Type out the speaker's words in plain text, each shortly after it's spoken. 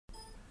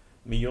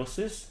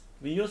Meiosis.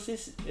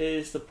 Meiosis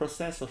is the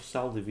process of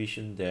cell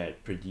division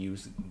that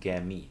produce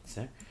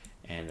gametes,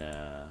 and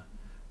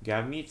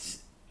gametes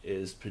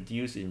is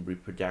produced in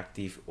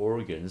reproductive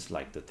organs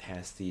like the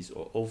testes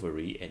or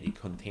ovary, and it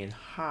contains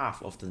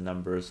half of the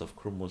numbers of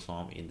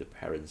chromosomes in the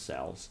parent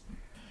cells.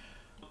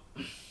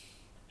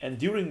 And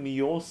during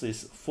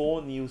meiosis,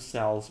 4 new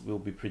cells will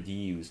be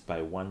produced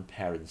by one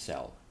parent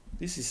cell.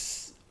 This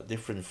is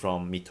different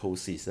from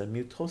mitosis.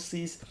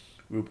 Mitosis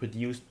will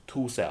produce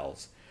 2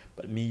 cells,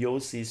 but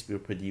meiosis will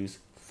produce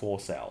 4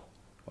 cells.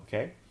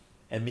 Okay,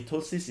 and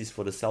mitosis is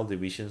for the cell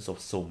divisions of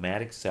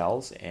somatic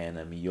cells, and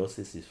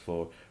meiosis is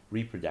for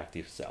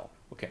reproductive cell.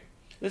 Okay,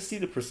 let's see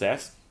the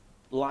process.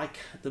 Like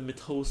the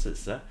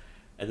mitosis,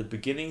 at the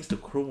beginnings, the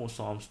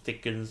chromosomes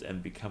thickens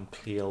and become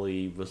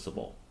clearly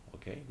visible.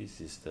 Okay, this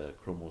is the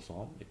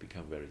chromosome. It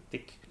becomes very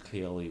thick,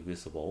 clearly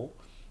visible,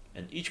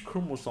 and each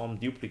chromosome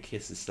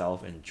duplicates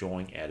itself and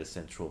joins at the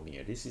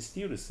centromere. This is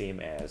still the same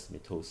as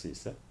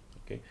mitosis.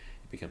 Okay,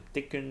 it becomes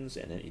thickens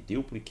and then it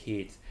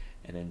duplicates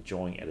and then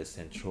joins at the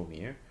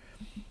centromere.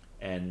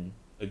 And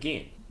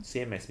again,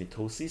 same as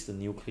mitosis, the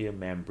nuclear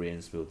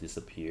membranes will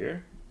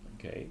disappear.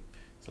 Okay,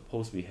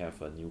 suppose we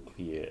have a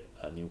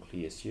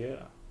nucleus here.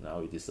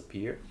 Now it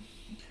disappears,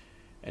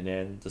 and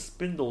then the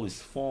spindle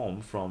is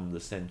formed from the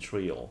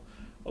centriole.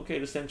 Okay,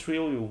 the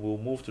centriole will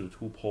move to the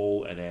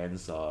 2-pole, and then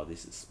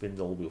this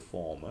spindle will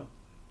form.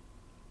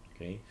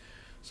 Okay,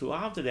 so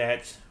after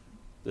that,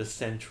 the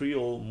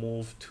centriole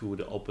move to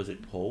the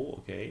opposite pole.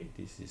 Okay,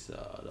 this is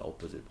the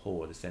opposite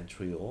pole, the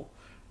centriole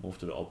move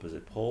to the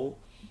opposite pole,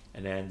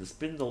 and then the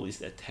spindle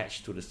is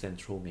attached to the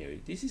centromere.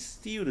 This is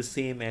still the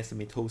same as the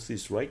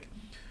mitosis, right?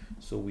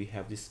 So we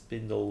have this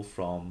spindle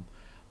from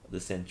the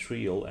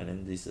centriole, and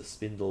then this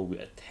spindle will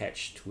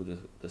attach to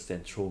the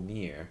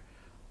centromere,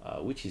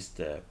 which is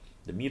the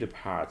middle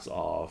parts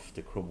of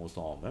the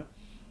chromosome.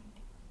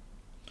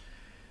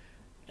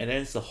 And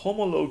then the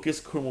homologous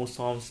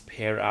chromosomes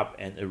pair up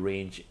and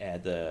arrange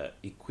at the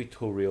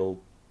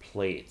equatorial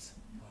plate.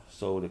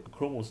 So the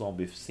chromosome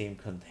with same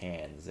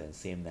contents and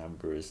same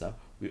numbers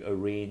will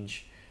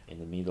arrange in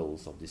the middle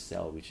of the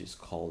cell, which is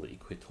called the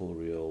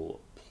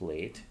equatorial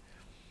plate.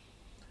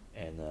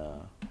 And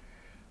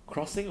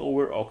crossing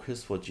over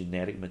occurs for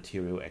genetic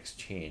material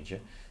exchange.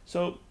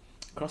 So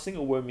crossing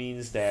over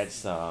means that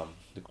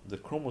the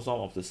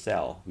chromosome of the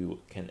cell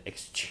can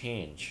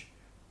exchange,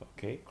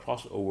 okay,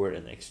 cross over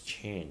and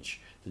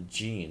exchange the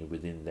gene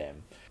within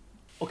them.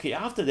 Okay,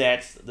 after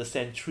that, the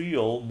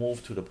centriole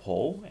move to the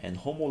pole, and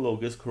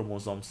homologous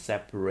chromosomes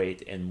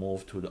separate and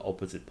move to the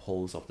opposite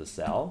poles of the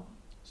cell.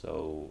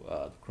 So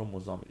the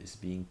chromosome is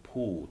being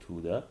pulled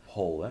to the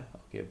pole,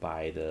 okay,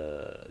 by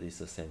this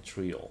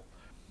centriole.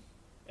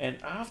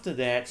 And after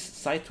that,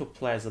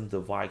 cytoplasm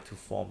divide to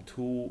form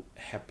 2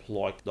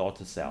 haploid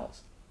daughter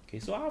cells. Okay,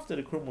 so after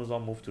the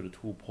chromosome move to the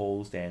 2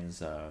 poles, then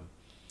the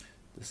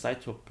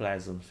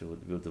cytoplasm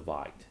will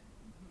divide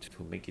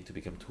to make it to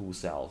become 2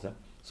 cells.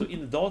 So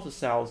in the daughter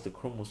cells, the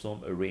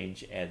chromosome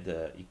arrange at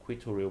the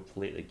equatorial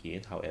plate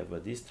again. However,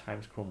 these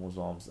times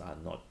chromosomes are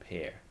not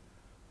paired.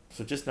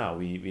 So just now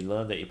we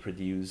learned that it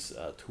produces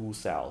 2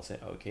 cells,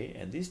 okay,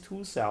 and these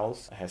 2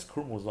 cells has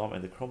chromosome,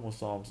 and the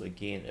chromosomes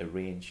again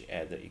arrange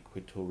at the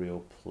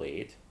equatorial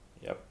plate.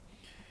 Yep.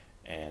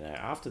 And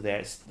after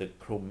that, the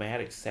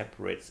chromatic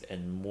separates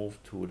and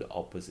move to the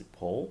opposite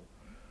pole.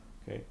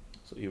 Okay,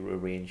 so you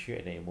arrange here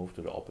and then you move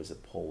to the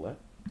opposite pole.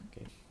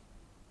 Okay.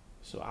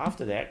 So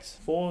after that,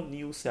 4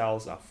 new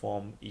cells are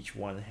formed. Each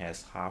one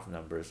has half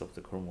numbers of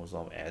the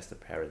chromosome as the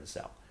parent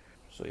cell.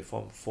 So it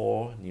forms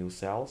 4 new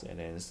cells, and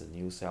then the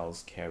new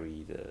cells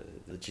carry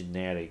the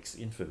genetics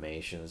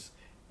informations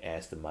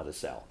as the mother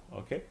cell.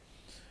 Okay.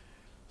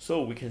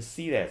 So we can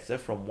see that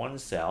from one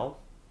cell,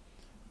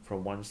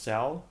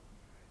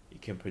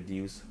 it can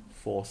produce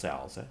 4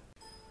 cells.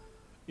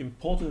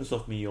 Importance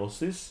of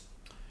meiosis.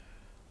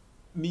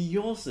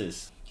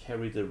 Meiosis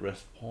carry the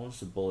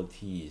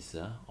responsibilities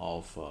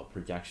of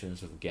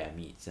productions of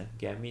gametes.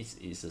 Gametes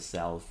is a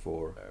cell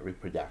for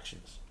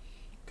reproductions.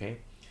 Okay,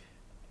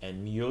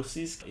 and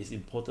meiosis is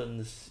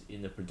important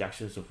in the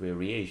productions of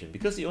variation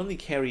because it only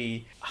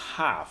carry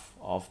half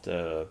of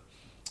the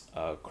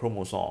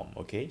chromosome.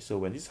 Okay, so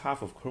when this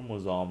half of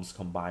chromosomes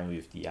combine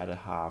with the other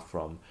half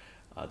from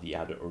the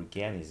other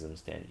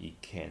organisms, then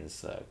it can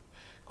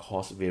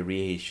cause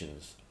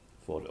variations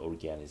for the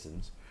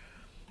organisms,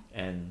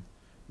 and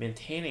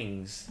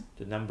maintaining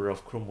the number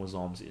of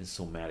chromosomes in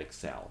somatic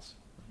cells.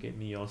 Okay,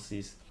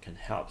 meiosis can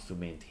help to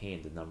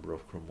maintain the number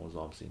of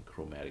chromosomes in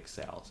chromatic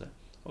cells.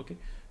 Okay,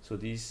 so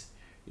this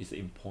is the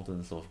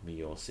importance of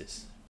meiosis.